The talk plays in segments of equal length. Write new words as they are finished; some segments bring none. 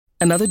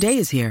Another day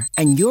is here,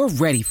 and you're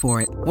ready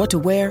for it. What to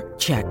wear?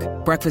 Check.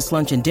 Breakfast,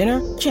 lunch, and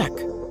dinner? Check.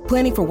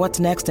 Planning for what's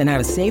next and how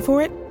to save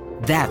for it?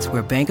 That's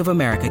where Bank of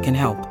America can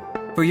help.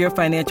 For your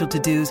financial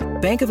to-dos,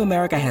 Bank of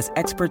America has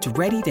experts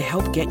ready to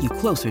help get you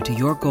closer to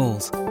your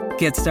goals.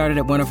 Get started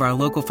at one of our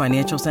local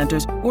financial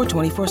centers or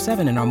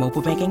 24/7 in our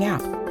mobile banking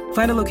app.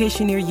 Find a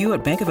location near you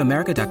at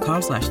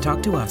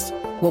bankofamerica.com/talktous.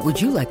 What would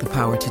you like the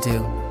power to do?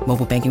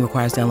 Mobile banking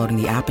requires downloading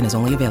the app and is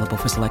only available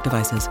for select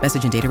devices.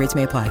 Message and data rates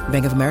may apply.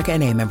 Bank of America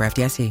N.A., member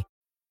FDIC.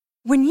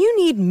 When you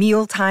need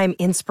mealtime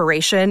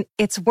inspiration,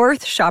 it's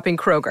worth shopping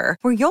Kroger,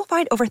 where you'll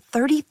find over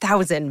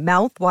 30,000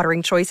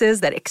 mouth-watering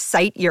choices that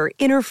excite your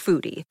inner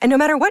foodie. And no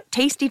matter what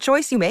tasty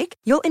choice you make,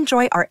 you'll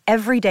enjoy our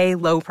everyday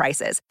low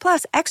prices,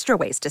 plus extra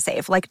ways to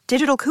save, like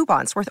digital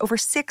coupons worth over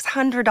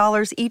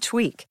 $600 each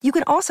week. You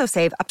can also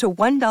save up to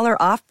 $1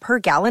 off per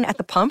gallon at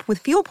the pump with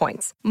fuel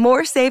points.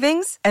 More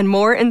savings and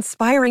more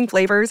inspiring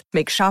flavors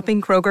make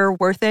shopping Kroger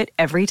worth it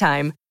every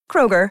time.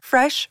 Kroger,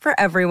 fresh for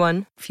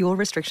everyone. Fuel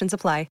restrictions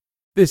apply.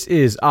 This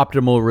is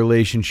Optimal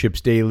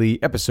Relationships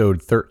Daily,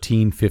 episode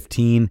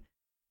 1315,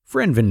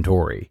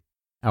 Friendventory.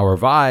 Our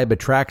Vibe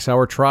Attracts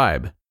Our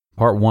Tribe,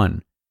 Part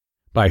 1,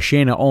 by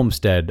Shana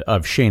Olmstead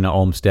of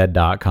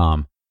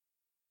shanaolmstead.com.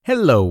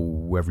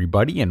 Hello,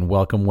 everybody, and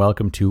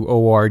welcome to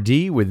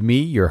ORD with me,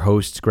 your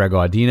host, Greg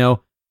Audino.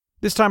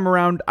 This time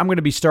around, I'm going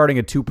to be starting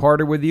a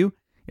two-parter with you.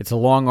 It's a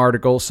long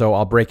article, so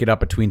I'll break it up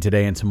between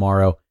today and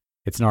tomorrow.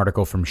 It's an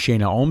article from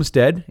Shana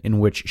Olmstead, in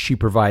which she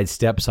provides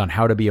steps on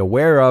how to be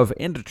aware of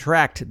and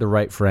attract the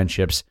right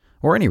friendships,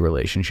 or any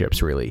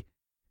relationships, really.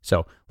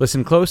 So,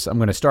 listen close. I'm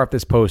going to start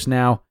this post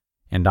now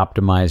and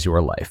optimize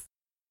your life.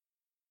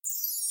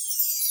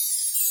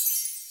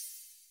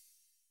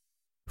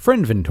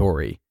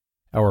 Friendventory.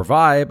 Our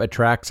Vibe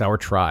Attracts Our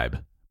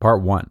Tribe,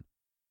 Part 1,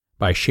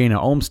 by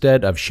Shana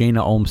Olmstead of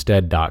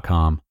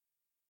shanaolmstead.com.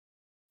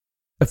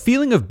 A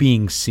feeling of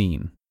being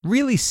seen,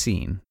 really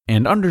seen,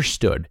 and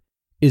understood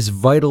is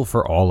vital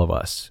for all of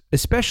us,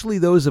 especially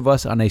those of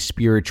us on a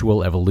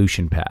spiritual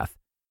evolution path.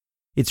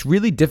 It's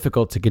really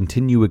difficult to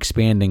continue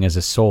expanding as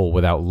a soul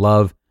without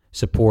love,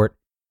 support,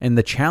 and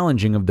the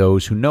challenging of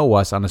those who know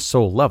us on a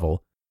soul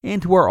level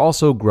and who are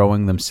also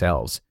growing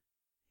themselves.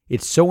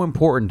 It's so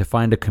important to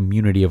find a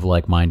community of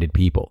like-minded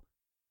people.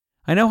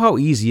 I know how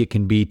easy it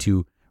can be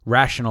to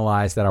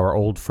rationalize that our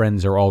old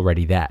friends are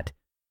already that,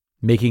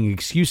 making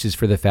excuses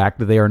for the fact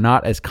that they are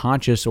not as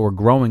conscious or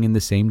growing in the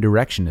same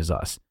direction as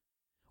us,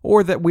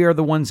 or that we are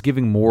the ones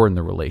giving more in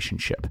the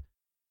relationship.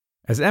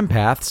 As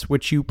empaths,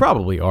 which you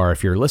probably are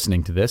if you're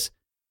listening to this,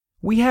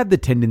 we have the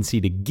tendency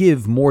to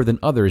give more than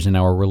others in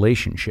our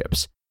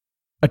relationships.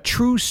 A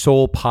true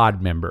soul pod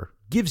member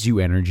gives you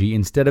energy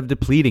instead of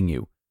depleting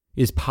you,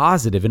 is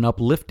positive and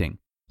uplifting,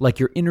 like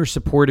your inner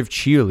supportive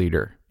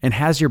cheerleader, and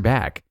has your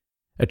back,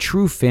 a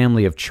true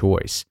family of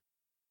choice.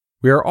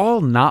 We are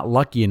all not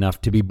lucky enough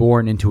to be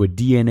born into a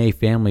DNA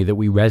family that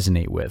we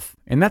resonate with,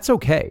 and that's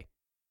okay.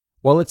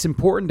 While it's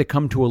important to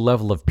come to a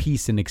level of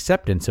peace and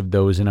acceptance of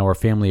those in our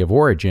family of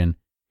origin,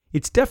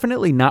 it's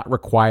definitely not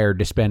required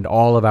to spend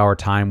all of our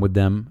time with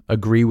them,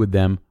 agree with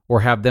them,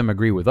 or have them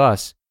agree with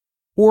us,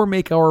 or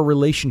make our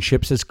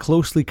relationships as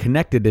closely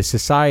connected as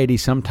society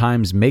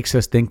sometimes makes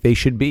us think they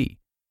should be.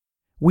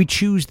 We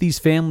choose these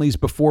families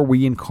before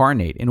we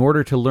incarnate in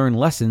order to learn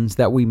lessons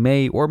that we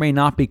may or may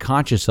not be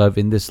conscious of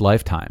in this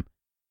lifetime.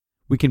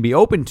 We can be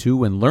open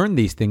to and learn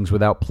these things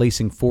without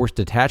placing forced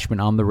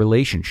attachment on the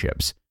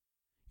relationships.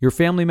 Your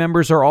family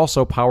members are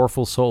also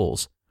powerful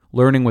souls,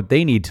 learning what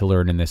they need to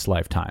learn in this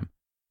lifetime.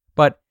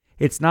 But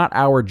it's not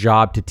our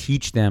job to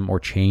teach them or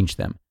change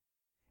them.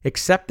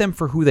 Accept them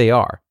for who they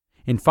are,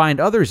 and find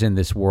others in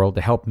this world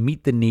to help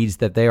meet the needs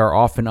that they are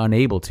often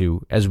unable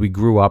to as we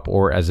grew up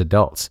or as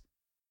adults.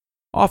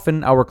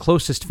 Often, our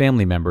closest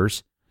family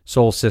members,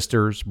 soul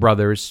sisters,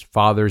 brothers,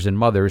 fathers, and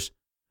mothers,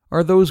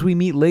 are those we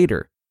meet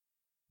later,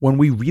 when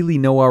we really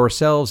know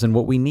ourselves and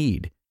what we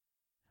need.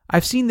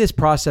 I've seen this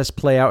process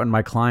play out in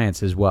my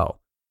clients as well.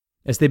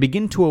 As they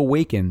begin to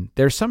awaken,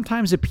 there's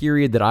sometimes a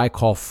period that I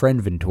call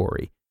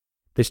friendventory.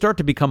 They start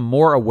to become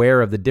more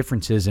aware of the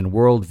differences in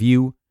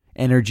worldview,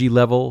 energy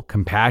level,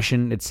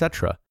 compassion,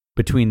 etc.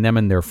 between them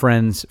and their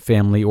friends,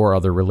 family, or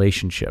other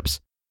relationships.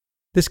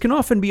 This can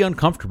often be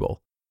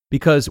uncomfortable,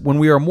 because when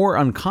we are more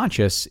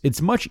unconscious,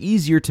 it's much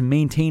easier to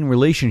maintain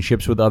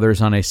relationships with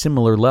others on a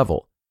similar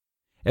level.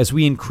 As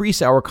we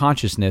increase our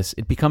consciousness,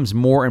 it becomes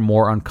more and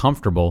more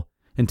uncomfortable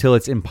until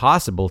it's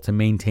impossible to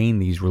maintain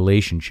these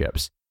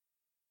relationships.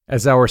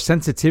 As our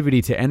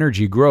sensitivity to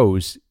energy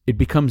grows, it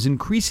becomes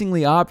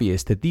increasingly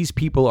obvious that these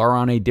people are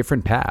on a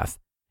different path,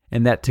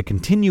 and that to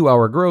continue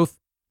our growth,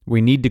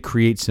 we need to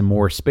create some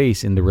more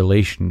space in the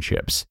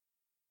relationships.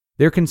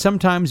 There can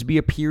sometimes be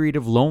a period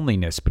of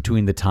loneliness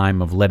between the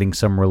time of letting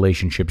some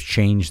relationships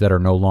change that are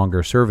no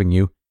longer serving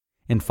you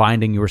and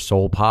finding your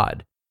soul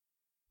pod.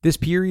 This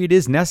period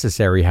is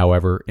necessary,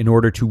 however, in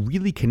order to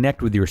really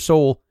connect with your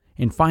soul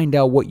and find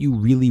out what you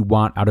really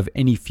want out of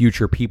any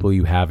future people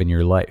you have in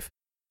your life.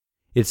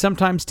 It's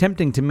sometimes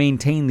tempting to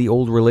maintain the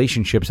old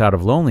relationships out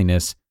of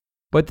loneliness,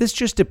 but this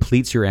just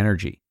depletes your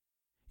energy.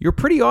 you're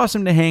pretty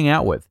awesome to hang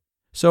out with.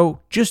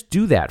 So just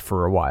do that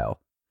for a while,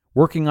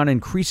 working on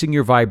increasing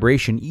your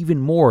vibration even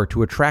more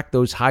to attract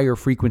those higher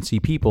frequency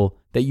people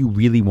that you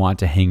really want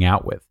to hang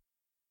out with.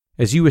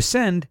 As you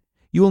ascend,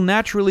 you will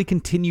naturally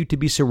continue to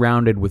be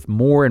surrounded with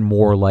more and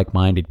more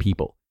like-minded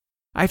people.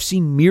 I've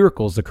seen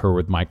miracles occur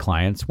with my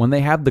clients when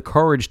they have the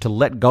courage to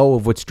let go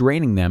of what's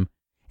draining them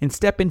and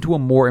step into a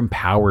more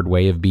empowered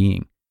way of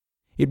being.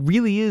 It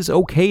really is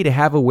okay to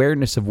have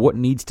awareness of what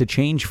needs to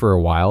change for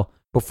a while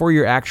before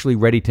you're actually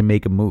ready to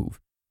make a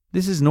move.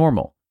 This is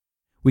normal.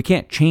 We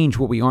can't change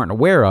what we aren't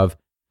aware of,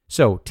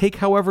 so take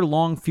however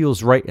long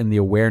feels right in the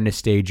awareness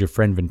stage of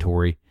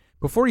Friendventory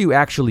before you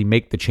actually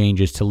make the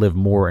changes to live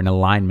more in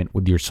alignment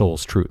with your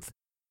soul's truth.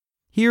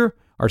 Here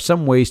are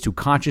some ways to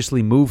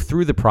consciously move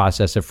through the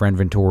process of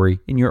Friendventory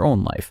in your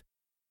own life.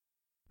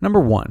 Number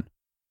 1.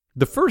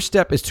 The first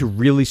step is to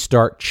really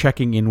start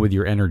checking in with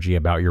your energy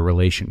about your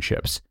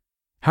relationships.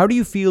 How do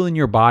you feel in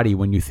your body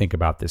when you think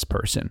about this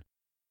person?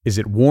 Is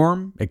it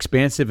warm,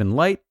 expansive, and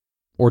light,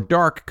 or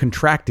dark,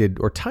 contracted,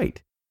 or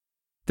tight?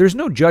 There's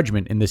no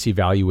judgment in this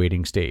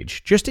evaluating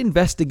stage, just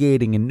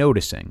investigating and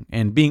noticing,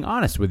 and being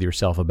honest with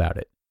yourself about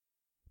it.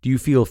 Do you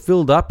feel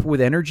filled up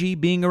with energy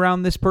being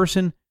around this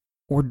person,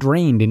 or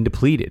drained and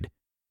depleted?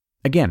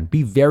 Again,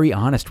 be very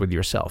honest with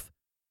yourself.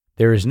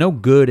 There is no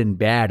good and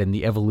bad in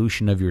the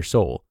evolution of your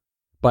soul,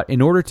 but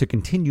in order to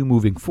continue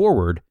moving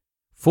forward,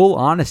 full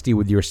honesty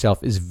with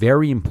yourself is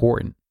very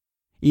important.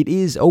 It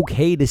is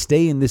okay to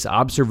stay in this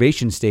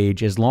observation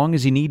stage as long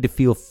as you need to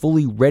feel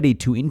fully ready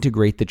to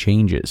integrate the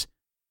changes.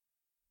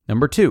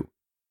 Number 2,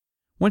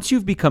 once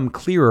you've become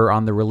clearer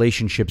on the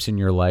relationships in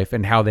your life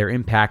and how they're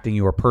impacting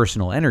your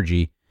personal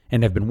energy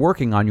and have been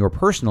working on your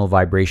personal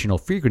vibrational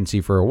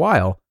frequency for a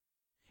while,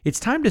 it's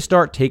time to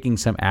start taking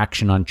some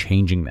action on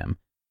changing them.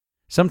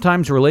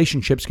 Sometimes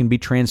relationships can be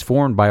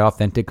transformed by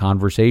authentic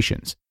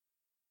conversations.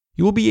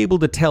 You will be able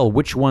to tell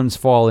which ones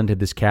fall into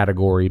this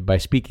category by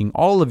speaking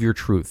all of your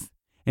truth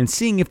and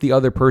seeing if the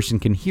other person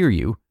can hear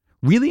you,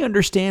 really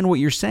understand what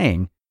you're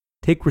saying,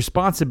 take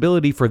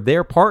responsibility for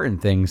their part in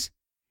things,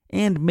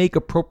 and make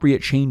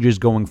appropriate changes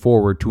going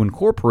forward to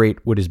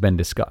incorporate what has been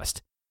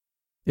discussed.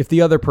 If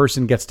the other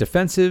person gets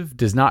defensive,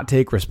 does not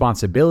take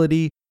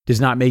responsibility, does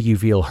not make you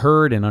feel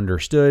heard and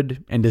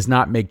understood, and does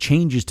not make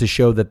changes to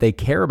show that they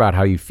care about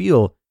how you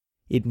feel,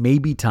 it may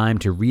be time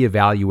to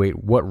reevaluate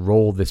what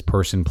role this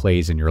person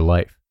plays in your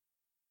life.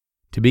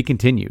 To be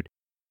continued.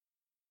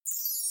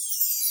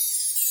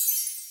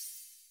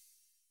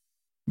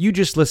 You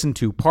just listened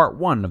to part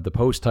 1 of the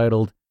post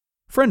titled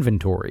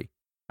Friendventory,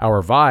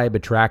 Our Vibe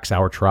Attracts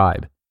Our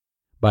Tribe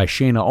by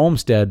Shana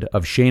Olmstead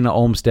of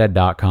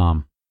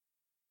shanaolmstead.com.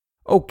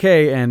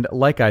 Okay, and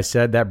like I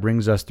said, that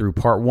brings us through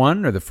part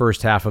 1, or the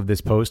first half of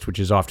this post, which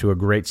is off to a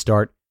great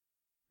start.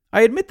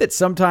 I admit that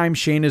sometimes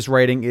Shana's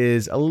writing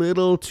is a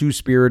little too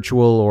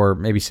spiritual or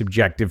maybe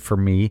subjective for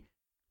me,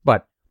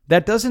 but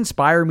that does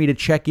inspire me to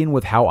check in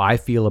with how I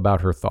feel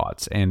about her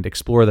thoughts and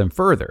explore them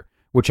further,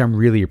 which I'm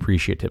really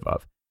appreciative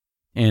of.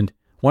 And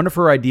one of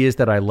her ideas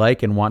that I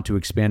like and want to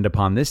expand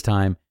upon this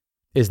time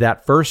is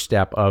that first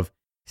step of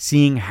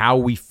seeing how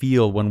we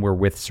feel when we're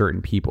with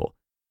certain people.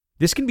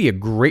 This can be a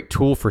great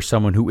tool for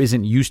someone who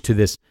isn't used to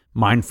this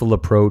mindful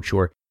approach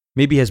or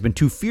maybe has been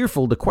too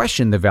fearful to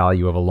question the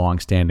value of a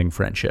long-standing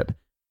friendship.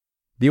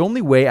 The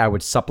only way I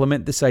would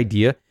supplement this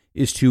idea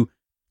is to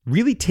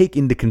really take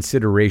into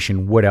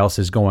consideration what else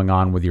is going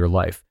on with your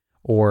life,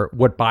 or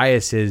what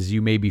biases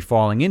you may be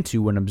falling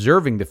into when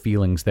observing the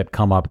feelings that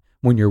come up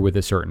when you're with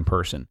a certain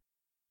person.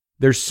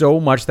 There's so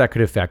much that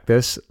could affect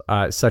this,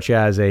 such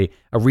as a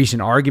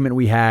recent argument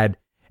we had,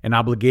 an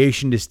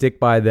obligation to stick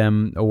by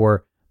them,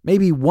 or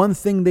maybe one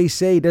thing they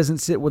say doesn't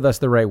sit with us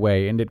the right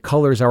way and it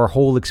colors our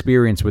whole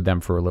experience with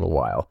them for a little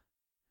while.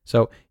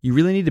 So you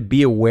really need to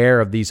be aware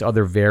of these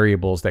other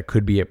variables that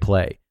could be at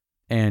play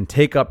and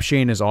take up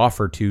Shana's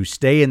offer to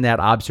stay in that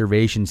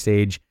observation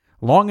stage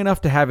long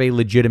enough to have a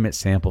legitimate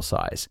sample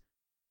size.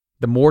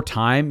 The more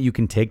time you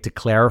can take to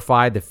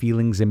clarify the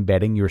feelings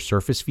embedding your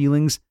surface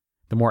feelings,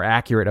 the more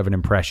accurate of an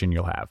impression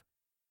you'll have.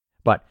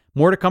 But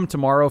more to come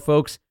tomorrow,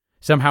 folks.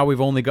 Somehow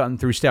we've only gotten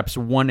through steps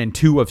 1 and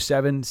 2 of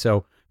 7,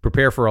 so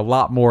prepare for a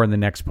lot more in the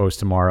next post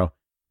tomorrow.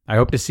 I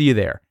hope to see you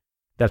there.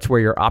 That's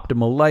where your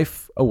optimal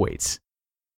life awaits.